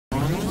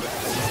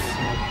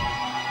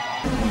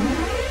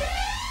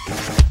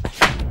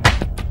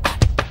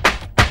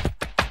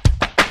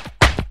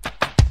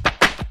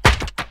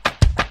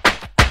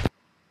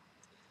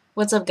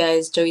What's up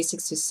guys,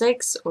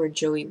 Joey626 or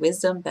Joey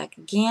Wisdom back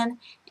again,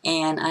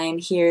 and I'm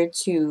here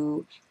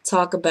to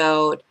talk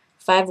about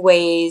 5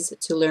 ways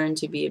to learn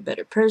to be a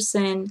better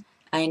person.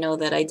 I know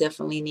that I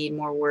definitely need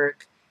more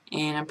work,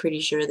 and I'm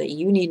pretty sure that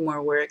you need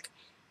more work,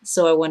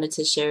 so I wanted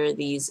to share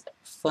these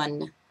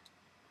fun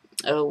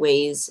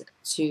ways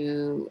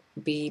to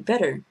be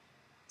better.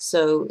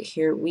 So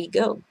here we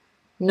go.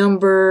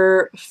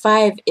 Number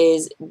 5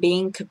 is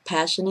being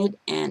compassionate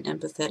and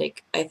empathetic.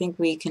 I think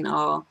we can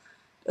all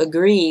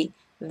agree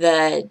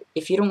that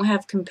if you don't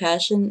have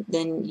compassion,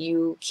 then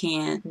you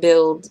can't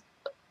build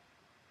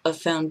a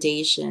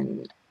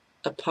foundation,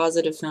 a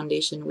positive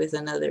foundation with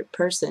another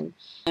person.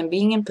 And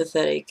being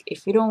empathetic,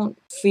 if you don't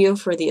feel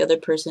for the other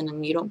person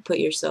and you don't put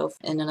yourself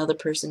in another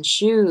person's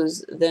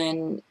shoes,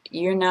 then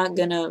you're not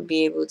gonna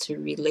be able to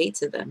relate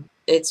to them.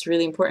 It's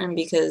really important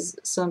because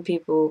some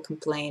people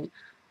complain,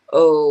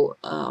 oh,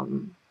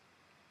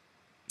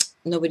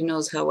 nobody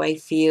knows how I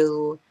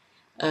feel,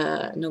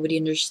 nobody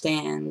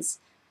understands.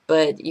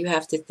 But you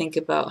have to think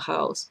about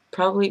how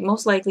probably,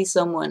 most likely,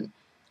 someone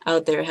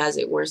out there has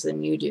it worse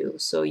than you do.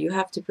 So you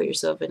have to put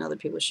yourself in other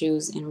people's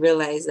shoes and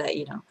realize that,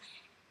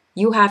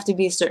 you have to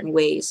be a certain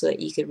way so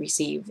that you could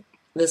receive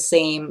the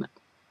same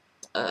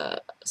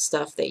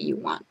stuff that you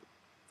want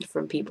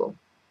from people.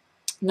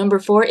 Number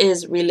 4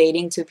 is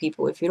relating to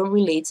people. If you don't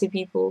relate to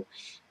people,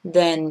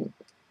 then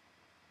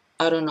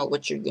I don't know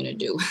what you're gonna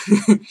do.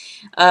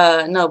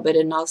 No, but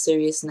in all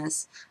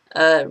seriousness,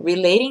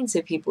 relating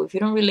to people. If you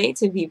don't relate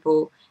to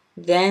people,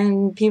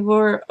 then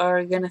people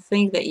are gonna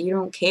think that you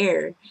don't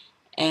care,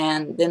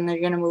 and then they're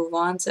gonna move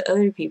on to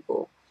other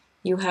people.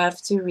 You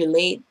have to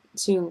relate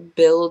to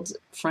build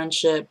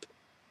friendship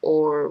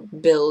or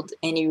build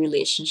any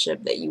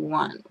relationship that you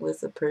want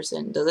with a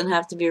person. It doesn't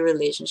have to be a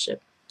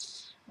relationship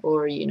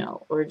or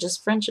or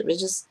just friendship. It's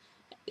just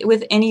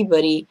with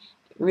anybody.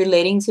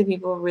 Relating to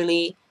people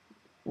really,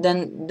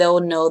 then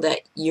they'll know that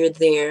you're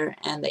there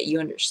and that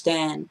you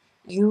understand.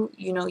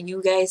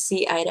 You guys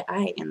see eye to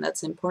eye, and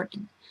that's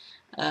important.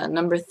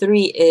 Number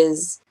 3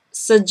 is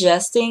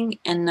suggesting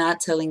and not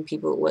telling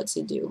people what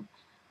to do.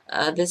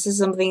 This is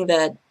something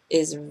that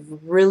is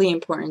really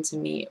important to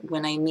me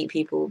when I meet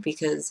people,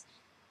 because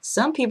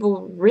some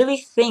people really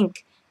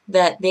think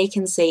that they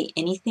can say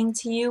anything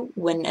to you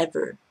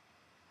whenever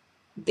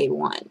they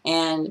want,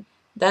 and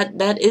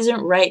that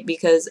isn't right,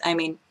 because I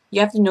mean,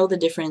 you have to know the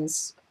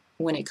difference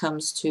when it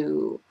comes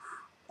to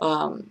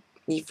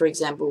for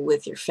example,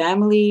 with your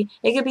family.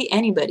 It could be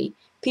anybody.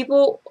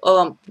 People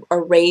are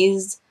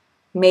raised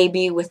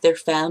maybe with their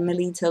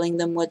family telling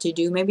them what to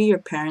do. Maybe your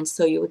parents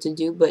tell you what to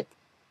do, but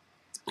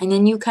and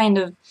then you kind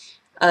of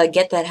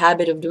get that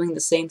habit of doing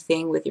the same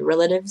thing with your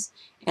relatives.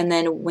 And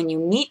then when you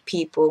meet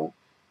people,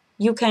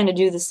 you kind of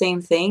do the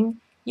same thing.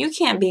 You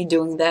can't be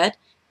doing that,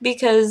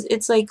 because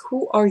it's like,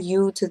 who are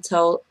you to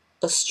tell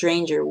a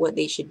stranger what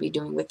they should be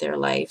doing with their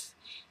life?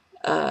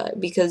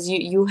 Because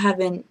you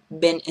haven't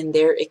been in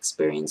their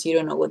experience. You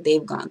don't know what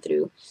they've gone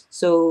through.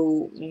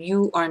 So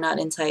you are not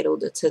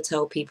entitled to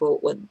tell people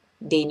what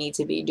they need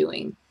to be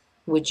doing.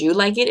 Would you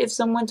like it if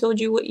someone told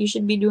you what you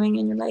should be doing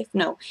in your life?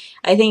 No.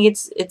 I think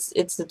it's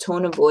the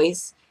tone of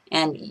voice,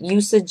 and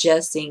you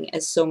suggesting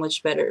is so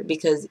much better,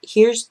 because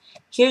here's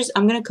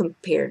I'm gonna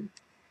compare.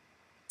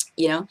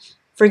 You know,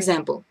 for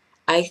example,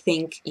 I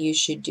think you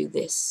should do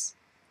this.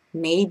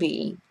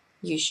 Maybe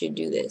you should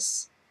do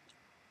this.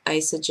 I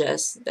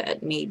suggest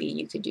that maybe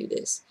you could do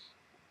this.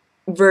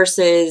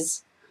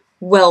 Versus,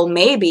 well,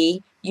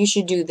 maybe you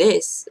should do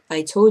this.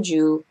 I told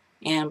you,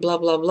 and blah,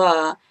 blah,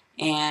 blah.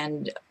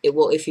 And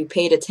if you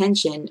paid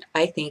attention,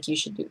 I think you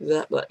should do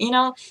that. But,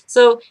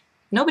 so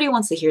nobody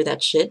wants to hear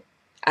that shit.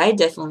 I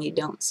definitely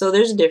don't. So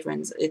there's a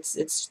difference.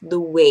 It's the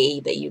way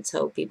that you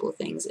tell people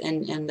things,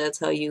 and that's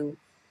how you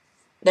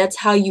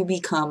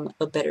become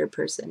a better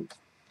person.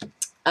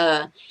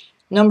 Uh,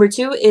 Number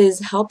 2 is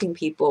helping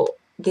people.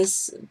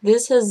 This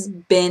has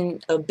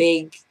been a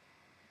big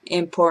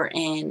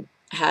important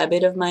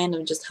habit of mine,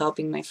 of just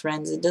helping my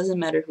friends. It doesn't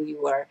matter who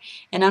you are.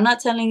 And I'm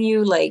not telling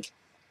you, like,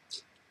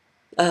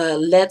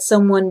 let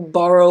someone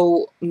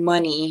borrow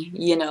money,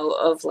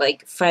 of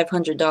like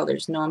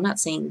 $500. No, I'm not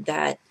saying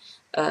that.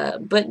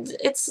 But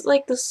it's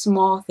like the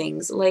small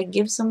things, like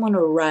give someone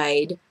a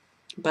ride,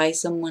 buy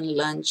someone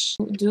lunch,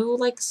 do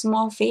like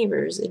small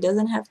favors. It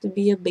doesn't have to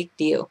be a big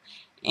deal.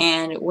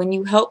 And when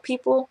you help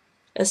people,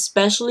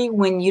 especially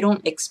when you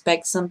don't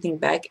expect something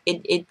back,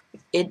 it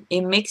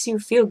makes you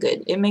feel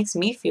good. It makes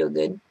me feel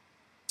good,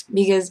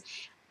 because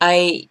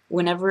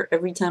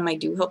every time I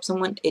do help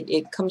someone,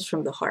 it comes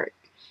from the heart.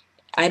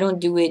 I don't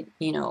do it,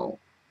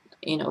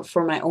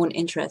 for my own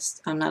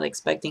interest. I'm not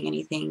expecting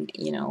anything,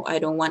 I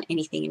don't want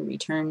anything in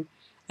return.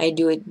 I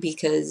do it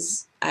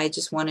because I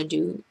just want to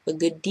do a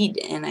good deed,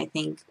 and I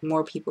think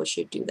more people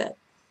should do that.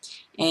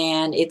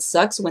 And it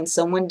sucks when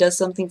someone does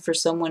something for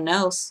someone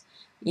else.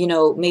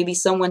 Maybe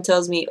someone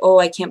tells me, oh,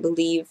 I can't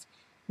believe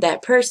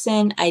that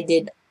person, I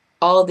did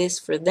all this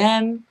for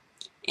them,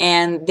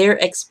 and they're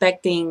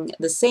expecting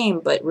the same.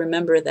 But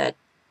remember that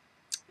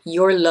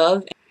your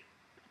love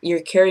your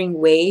caring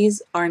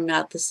ways are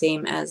not the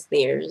same as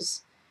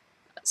theirs.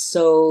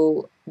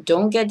 So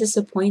don't get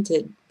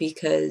disappointed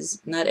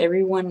because not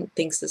everyone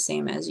thinks the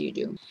same as you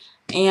do.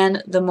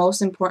 And the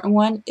most important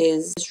one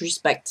is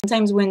disrespect.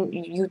 Sometimes when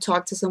you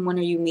talk to someone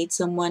or you meet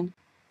someone,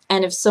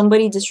 and if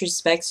somebody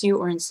disrespects you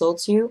or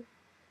insults you,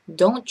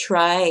 don't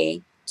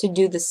try to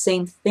do the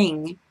same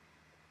thing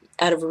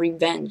out of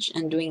revenge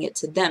and doing it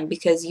to them,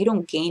 because you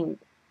don't gain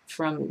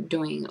from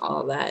doing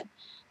all that.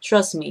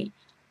 Trust me,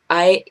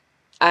 I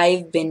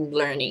I've been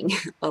learning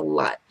a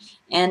lot.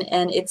 And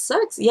it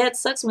sucks. Yeah, it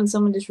sucks when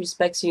someone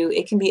disrespects you.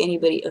 It can be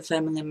anybody, a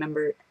family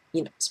member,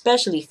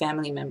 especially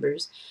family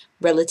members,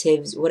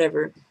 relatives,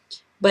 whatever.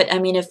 But I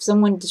mean, if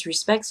someone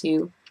disrespects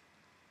you,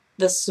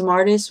 the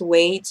smartest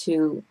way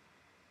to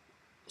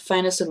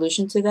find a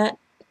solution to that,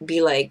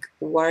 be like,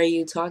 why are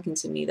you talking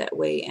to me that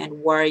way?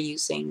 And why are you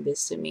saying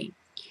this to me?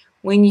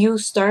 When you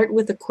start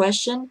with a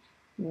question,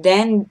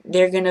 then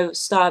they're gonna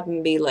stop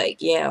and be like,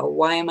 yeah,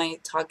 why am I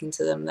talking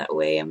to them that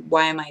way? And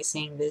why am I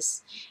saying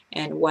this?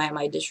 And why am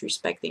I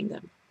disrespecting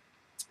them?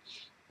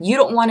 You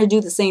don't want to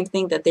do the same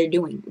thing that they're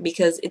doing,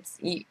 because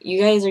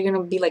you guys are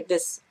gonna be like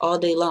this all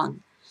day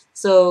long.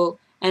 So,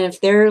 and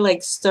if they're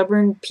like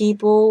stubborn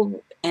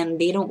people and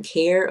they don't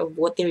care of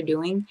what they're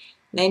doing,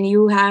 then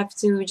you have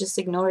to just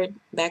ignore it,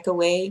 back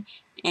away,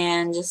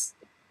 and just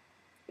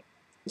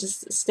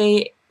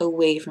stay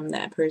away from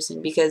that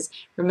person, because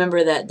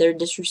remember that their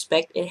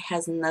disrespect, it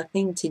has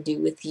nothing to do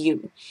with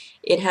you.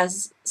 It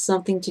has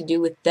something to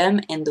do with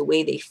them and the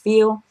way they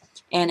feel,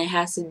 and it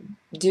has to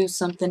do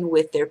something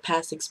with their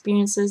past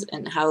experiences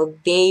and how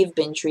they've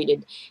been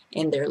treated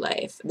in their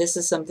life. This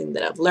is something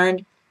that I've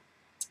learned,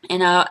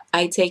 and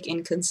I take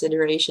in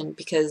consideration,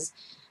 because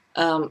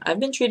I've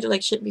been treated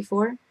like shit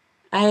before.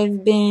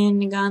 I've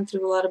been gone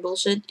through a lot of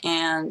bullshit,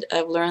 and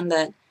I've learned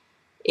that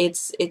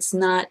it's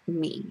not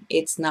me.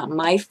 It's not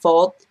my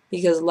fault,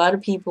 because a lot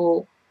of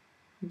people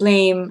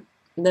blame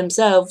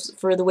themselves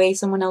for the way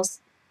someone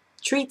else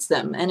treats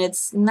them, and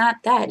it's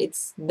not that.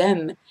 It's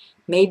them.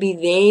 Maybe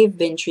they've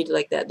been treated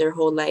like that their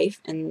whole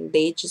life, and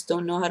they just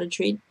don't know how to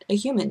treat a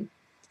human,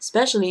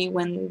 especially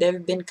when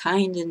they've been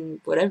kind and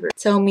whatever.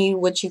 Tell me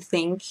what you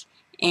think,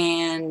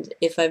 and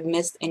if I've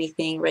missed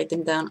anything, write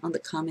them down on the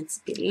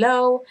comments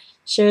below.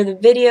 Share the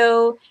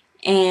video,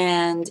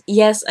 and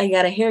yes, I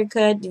got a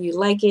haircut. Do you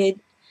like it?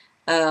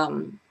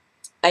 Um,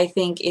 I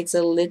think it's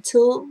a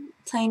little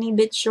tiny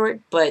bit short,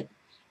 but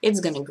it's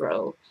gonna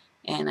grow.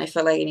 And I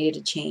felt like I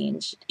needed to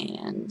change.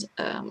 And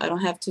I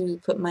don't have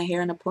to put my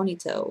hair in a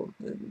ponytail,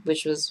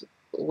 which was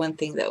one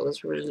thing that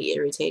was really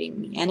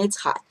irritating me. And it's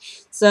hot.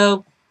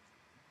 So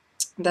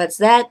that's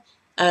that.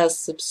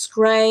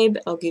 Subscribe.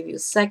 I'll give you a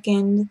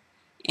second.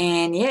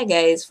 And yeah,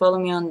 guys, follow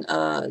me on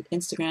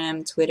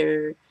Instagram,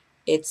 Twitter.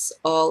 It's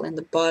all in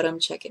the bottom.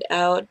 Check it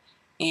out.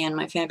 And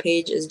my fan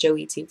page is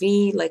Joey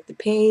TV. Like the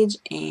page.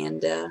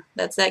 And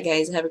that's that,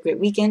 guys. Have a great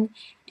weekend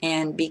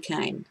and be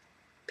kind.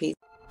 Peace.